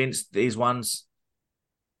as convinced these ones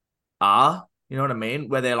are, you know what I mean?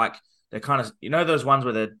 Where they're kind of, those ones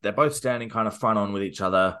where they're both standing kind of front on with each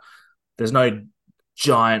other. There's no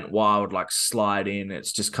giant wild like slide in.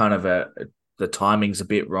 It's just kind of the timing's a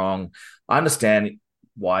bit wrong. I understand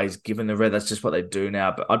why he's given the red. That's just what they do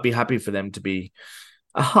now. But I'd be happy for them to be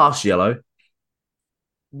a harsh yellow.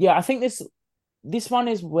 Yeah, I think this one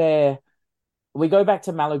is where we go back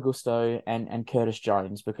to Malagusto and Curtis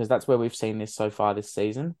Jones because that's where we've seen this so far this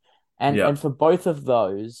season. Yeah, And for both of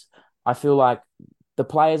those, I feel like the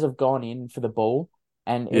players have gone in for the ball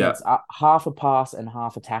and yeah, it's half a pass and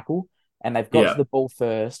half a tackle. And they've got to yeah, the ball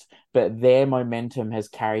first, but their momentum has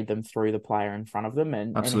carried them through the player in front of them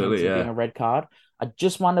and hence absolutely, it being yeah, a red card. I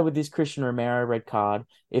just wonder with this Christian Romero red card,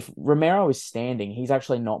 if Romero is standing, he's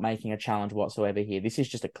actually not making a challenge whatsoever here. This is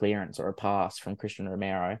just a clearance or a pass from Christian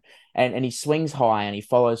Romero. And he swings high and he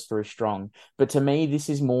follows through strong. But to me, this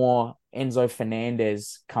is more Enzo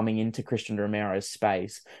Fernandez coming into Christian Romero's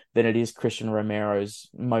space than it is Christian Romero's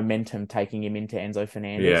momentum taking him into Enzo yeah,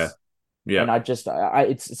 Fernandez. yeah.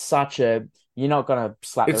 And it's such a, you're not going to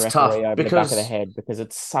slap the It's tough referee over the back of the because head because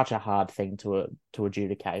it's such a hard thing to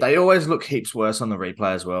adjudicate. they always look heaps worse on the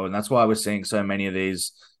replay as well. And that's why we're seeing so many of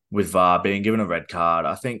these with VAR being given a red card.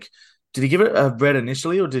 I think, did he give it a red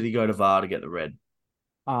initially or did he go to VAR to get the red?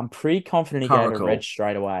 I'm pretty confident he Can't gave a red recall.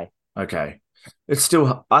 straight away. Okay. It's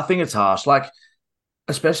still, I think it's harsh. Like,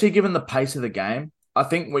 especially given the pace of the game, I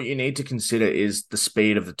think what you need to consider is the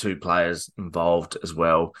speed of the two players involved as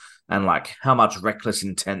well, and like how much reckless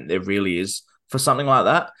intent there really is for something like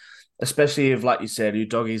that. Especially if, like you said,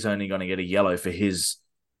 Udoggy's only going to get a yellow for his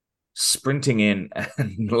sprinting in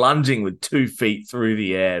and lunging with 2 feet through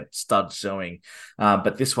the air, studs showing.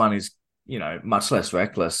 But this one is, much less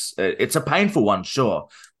reckless. It's a painful one, sure,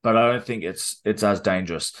 but I don't think it's as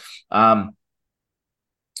dangerous.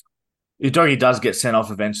 Udogi does get sent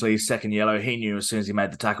off eventually. Second yellow. He knew as soon as he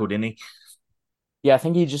made the tackle, didn't he? Yeah, I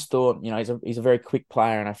think he just thought, he's a very quick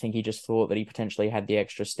player, and I think he just thought that he potentially had the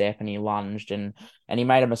extra step, and he lunged and he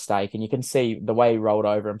made a mistake, and you can see the way he rolled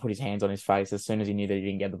over and put his hands on his face as soon as he knew that he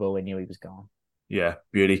didn't get the ball, he knew he was gone. Yeah,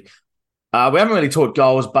 beauty. We haven't really talked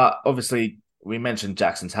goals, but obviously we mentioned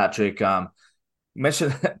Jackson's hat trick.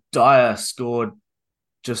 Mentioned that Dyer scored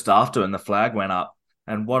just after and the flag went up.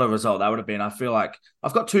 And what a result that would have been. I feel like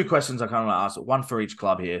I've got 2 questions I kind of want to ask, one for each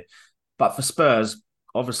club here. But for Spurs,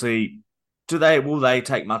 obviously, will they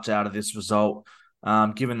take much out of this result,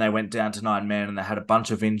 given they went down to 9 men and they had a bunch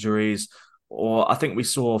of injuries? Or I think we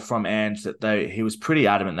saw from Ange that he was pretty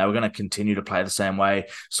adamant they were going to continue to play the same way.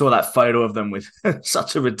 Saw that photo of them with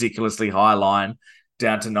such a ridiculously high line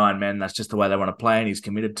down to 9 men. That's just the way they want to play, and he's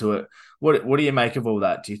committed to it. What do you make of all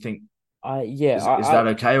that? Do you think I yeah, is that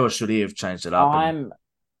okay, or should he have changed it up? And I'm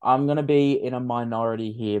I'm going to be in a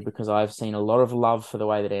minority here because I've seen a lot of love for the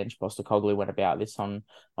way that Ange Postecoglou went about this on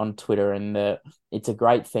Twitter, and that it's a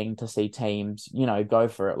great thing to see teams, go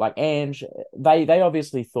for it. Like Ange, they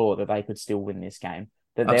obviously thought that they could still win this game,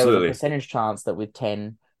 that there was a absolutely, percentage chance that with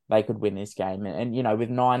 10 they could win this game, and with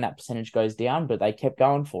 9 that percentage goes down, but they kept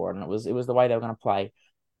going for it, and it was the way they were going to play.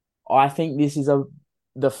 I think this is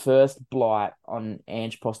the first blight on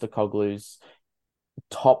Ange Postecoglou's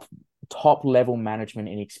top top level management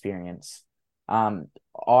and experience. Um,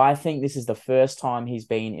 I think this is the first time he's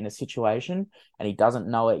been in a situation, and he doesn't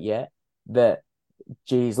know it yet, that,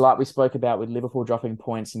 geez, like we spoke about with Liverpool dropping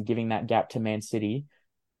points and giving that gap to Man City,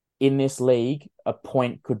 in this league, a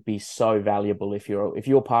point could be so valuable if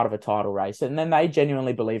you're part of a title race. And then they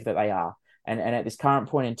genuinely believe that they are. And at this current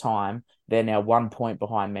point in time, they're now 1 point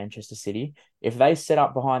behind Manchester City. If they set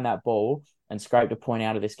up behind that ball and scraped a point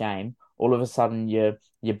out of this game, all of a sudden you're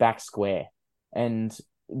back square. And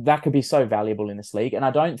that could be so valuable in this league. And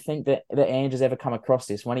I don't think that Ange has ever come across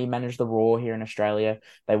this. When he managed the Raw here in Australia,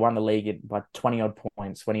 they won the league by 20 odd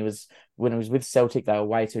points. When he was with Celtic, they were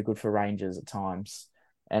way too good for Rangers at times.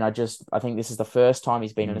 And I think this is the first time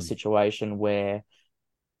he's been in a Mm. situation where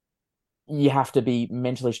you have to be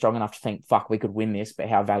mentally strong enough to think, fuck, we could win this, but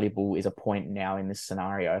how valuable is a point now in this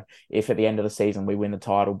scenario? If at the end of the season we win the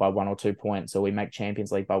title by 1 or 2 points, or we make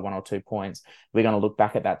Champions League by 1 or 2 points, we're going to look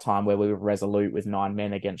back at that time where we were resolute with 9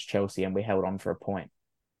 men against Chelsea and we held on for a point.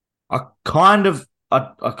 I kind of,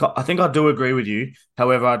 I think I do agree with you.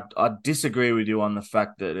 However, I disagree with you on the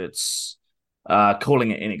fact that it's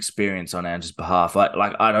calling it inexperience on Ange's behalf.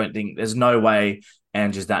 Like I don't think there's no way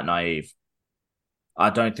Ange is that naive. I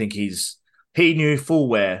don't think he knew full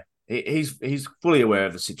where he's fully aware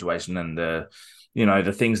of the situation and the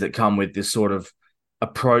things that come with this sort of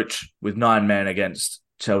approach with 9 men against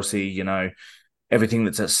Chelsea. Everything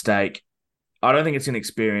that's at stake. I don't think it's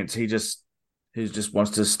inexperience. He just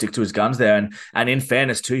wants to stick to his guns there. And in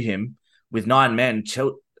fairness to him, with 9 men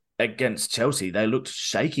against Chelsea, they looked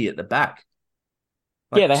shaky at the back.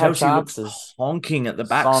 Yeah, Like they had Chelsea looked chances. honking at the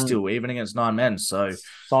back Son still, even against 9 men. So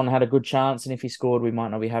Son had a good chance, and if he scored, we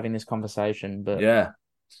might not be having this conversation. But yeah.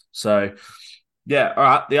 So yeah, all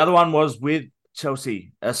right. The other one was with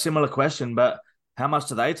Chelsea, a similar question, but how much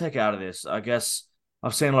do they take out of this? I guess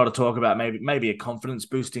I've seen a lot of talk about maybe a confidence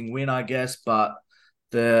boosting win, I guess, but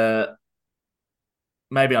the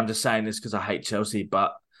maybe I'm just saying this because I hate Chelsea,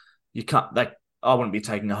 but you can't like I wouldn't be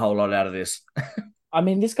taking a whole lot out of this. I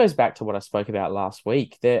mean, this goes back to what I spoke about last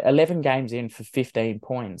week. They're 11 games in for 15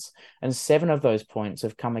 points, and 5 of those points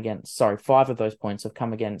have come against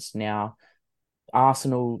now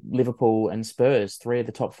Arsenal, Liverpool, and Spurs, three of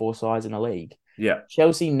the top four sides in the league. Yeah.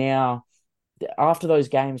 Chelsea now, after those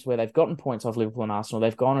games where they've gotten points off Liverpool and Arsenal,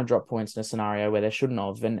 they've gone and dropped points in a scenario where they shouldn't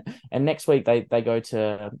have. And next week they go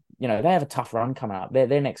to, they have a tough run coming up.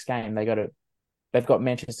 Their next game they've got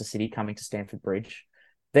Manchester City coming to Stamford Bridge.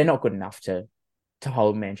 They're not good enough to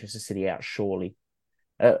hold Manchester City out, surely.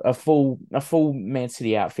 A full Man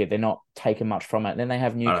City outfit, they're not taking much from it. And then they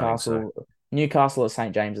have I don't think so. Newcastle at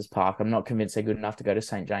St James's Park. I'm not convinced they're good enough to go to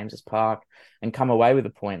St James's Park and come away with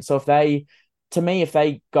a point. So if they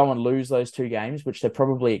go and lose those 2 games, which they're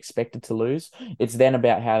probably expected to lose, it's then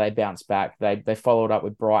about how they bounce back. They followed up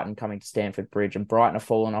with Brighton coming to Stamford Bridge, and Brighton are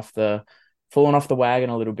falling off the wagon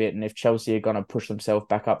a little bit. And if Chelsea are going to push themselves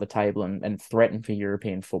back up the table and threaten for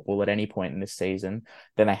European football at any point in this season,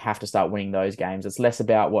 then they have to start winning those games. It's less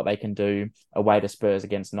about what they can do away to Spurs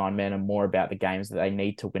against 9 men and more about the games that they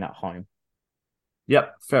need to win at home.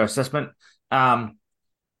 Yep, fair assessment.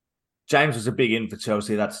 James was a big in for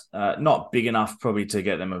Chelsea. That's not big enough probably to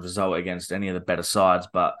get them a result against any of the better sides,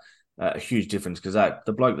 but a huge difference because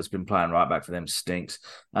the bloke that's been playing right back for them stinks.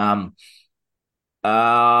 What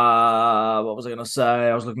was I going to say?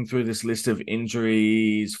 I was looking through this list of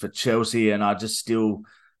injuries for Chelsea, and I just still.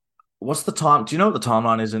 What's the time? Do you know what the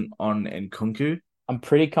timeline is on Nkunku? I'm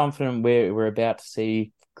pretty confident we're about to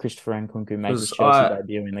see Christopher Nkunku make his Because Chelsea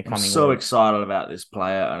debut in the I'm coming so weeks. excited about this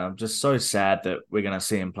player, and I'm just so sad that we're going to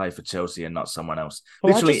see him play for Chelsea and not someone else.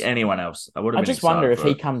 Well, Literally anyone else. I would have I been just wonder excited if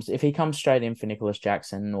for it. he comes straight in for Nicholas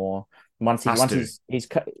Jackson, or Has to.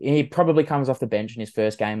 he probably comes off the bench in his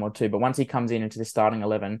first game or two, but once he comes into the starting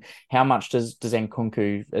 11, how much does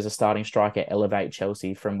Nkunku as a starting striker elevate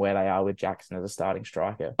Chelsea from where they are with Jackson as a starting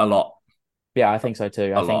striker? A lot. Yeah, I think so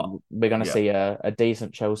too. A I lot. think we're going to Yeah. see a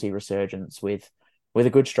decent Chelsea resurgence with a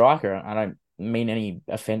good striker. I don't mean any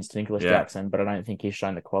offense to Nicholas Yeah. Jackson, but I don't think he's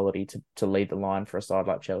shown the quality to lead the line for a side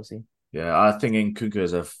like Chelsea. Yeah, I think Nkunku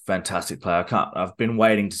is a fantastic player. I've been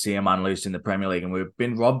waiting to see him unleashed in the Premier League, and we've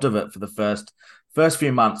been robbed of it for the first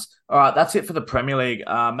few months. All right, that's it for the Premier League.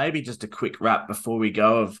 Maybe just a quick wrap before we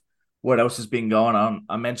go of what else has been going on.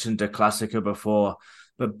 I mentioned the Klassiker before,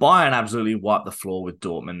 but Bayern absolutely wiped the floor with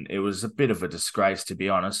Dortmund. It was a bit of a disgrace, to be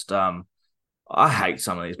honest. I hate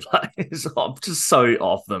some of these players. I'm just so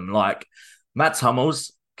off them. Like Mats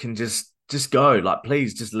Hummels can just go. Like,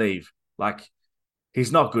 please just leave. Like,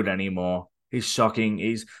 he's not good anymore. He's shocking.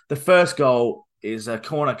 The first goal is a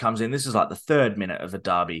corner comes in. This is like the 3rd minute of a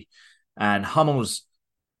derby, and Hummels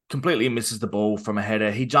completely misses the ball from a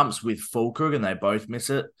header. He jumps with Fulkrug and they both miss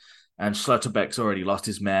it. And Schlotterbeck's already lost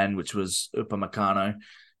his man, which was Upamecano.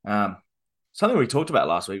 Something we talked about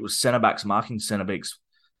last week was centre backs marking centre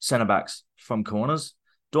backs from corners.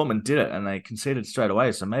 Dortmund did it and they conceded straight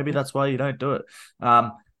away. So maybe that's why you don't do it.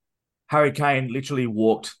 Harry Kane literally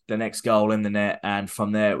walked the next goal in the net, and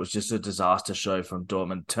from there it was just a disaster show from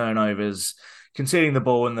Dortmund. Turnovers, conceding the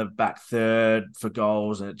ball in the back third for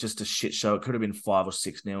goals, and it just a shit show. It could have been 5 or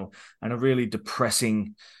 6-0, and a really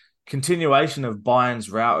depressing continuation of Bayern's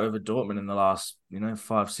route over Dortmund in the last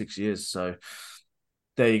 5-6 years. So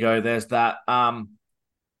there you go. There's that.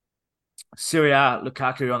 Serie A,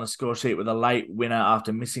 Lukaku on the score sheet with a late winner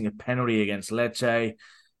after missing a penalty against Lecce.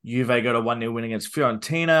 Juve got a 1-0 win against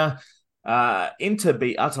Fiorentina. Inter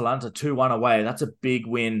beat Atalanta 2-1 away. That's a big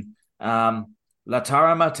win.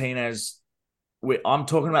 Lautaro Martinez, I'm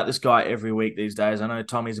talking about this guy every week these days. I know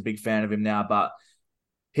Tommy's a big fan of him now, but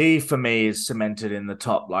he, for me, is cemented in the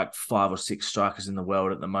top 5 or 6 strikers in the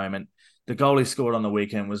world at the moment. The goal he scored on the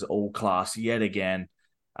weekend was all class yet again.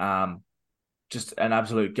 Just an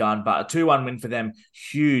absolute gun. But a 2-1 win for them,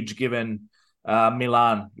 huge given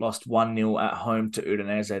Milan lost 1-0 at home to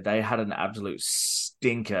Udinese. They had an absolute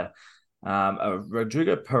stinker.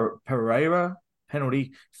 Rodrigo Pereira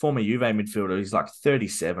penalty, former Juve midfielder. He's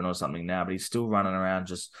 37 or something now, but he's still running around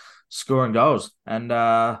just scoring goals. And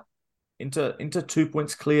Inter 2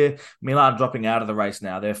 points clear. Milan dropping out of the race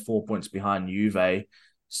now. They're 4 points behind Juve,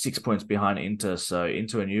 6 points behind Inter. So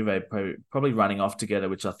Inter and Juve probably running off together,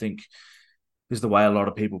 which I think is the way a lot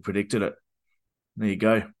of people predicted it. There you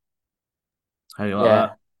go. How do you like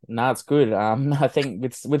that? No, it's good. I think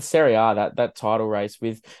with Serie A, that title race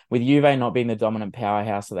with Juve not being the dominant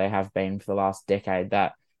powerhouse that they have been for the last decade,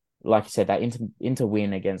 that, like you said, that Inter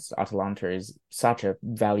win against Atalanta is such a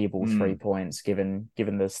valuable 3 points given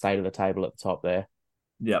the state of the table at the top there.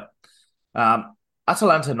 Yep.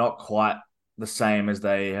 Atalanta not quite the same as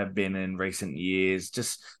they have been in recent years,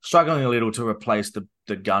 just struggling a little to replace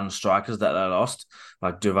the gun strikers that they lost,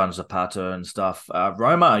 like Duvan Zapata and stuff.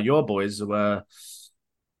 Roma, your boys, were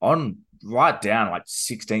on right down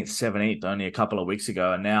 16th, 17th only a couple of weeks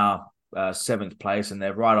ago, and now 7th place, and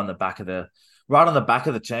they're right on the back of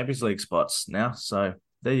the Champions League spots now. So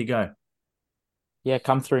there you go. Yeah,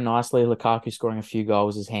 come through nicely. Lukaku scoring a few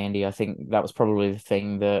goals is handy. I think that was probably the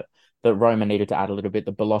thing that Roma needed to add a little bit.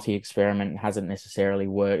 The Belotti experiment hasn't necessarily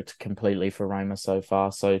worked completely for Roma so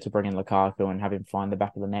far. So to bring in Lukaku and have him find the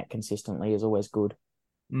back of the net consistently is always good.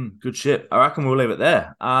 Good shit. I reckon we'll leave it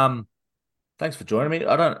there. Thanks for joining me.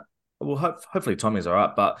 Hopefully Tommy's all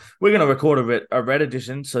right, but we're going to record a red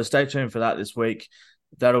edition, so stay tuned for that this week.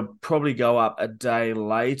 That'll probably go up a day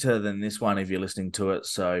later than this one if you're listening to it.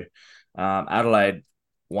 So Adelaide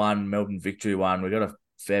won, Melbourne victory won. We got a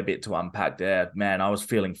fair bit to unpack there. Man, I was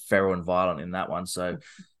feeling feral and violent in that one, so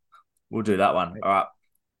we'll do that one. All right.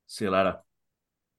 See you later.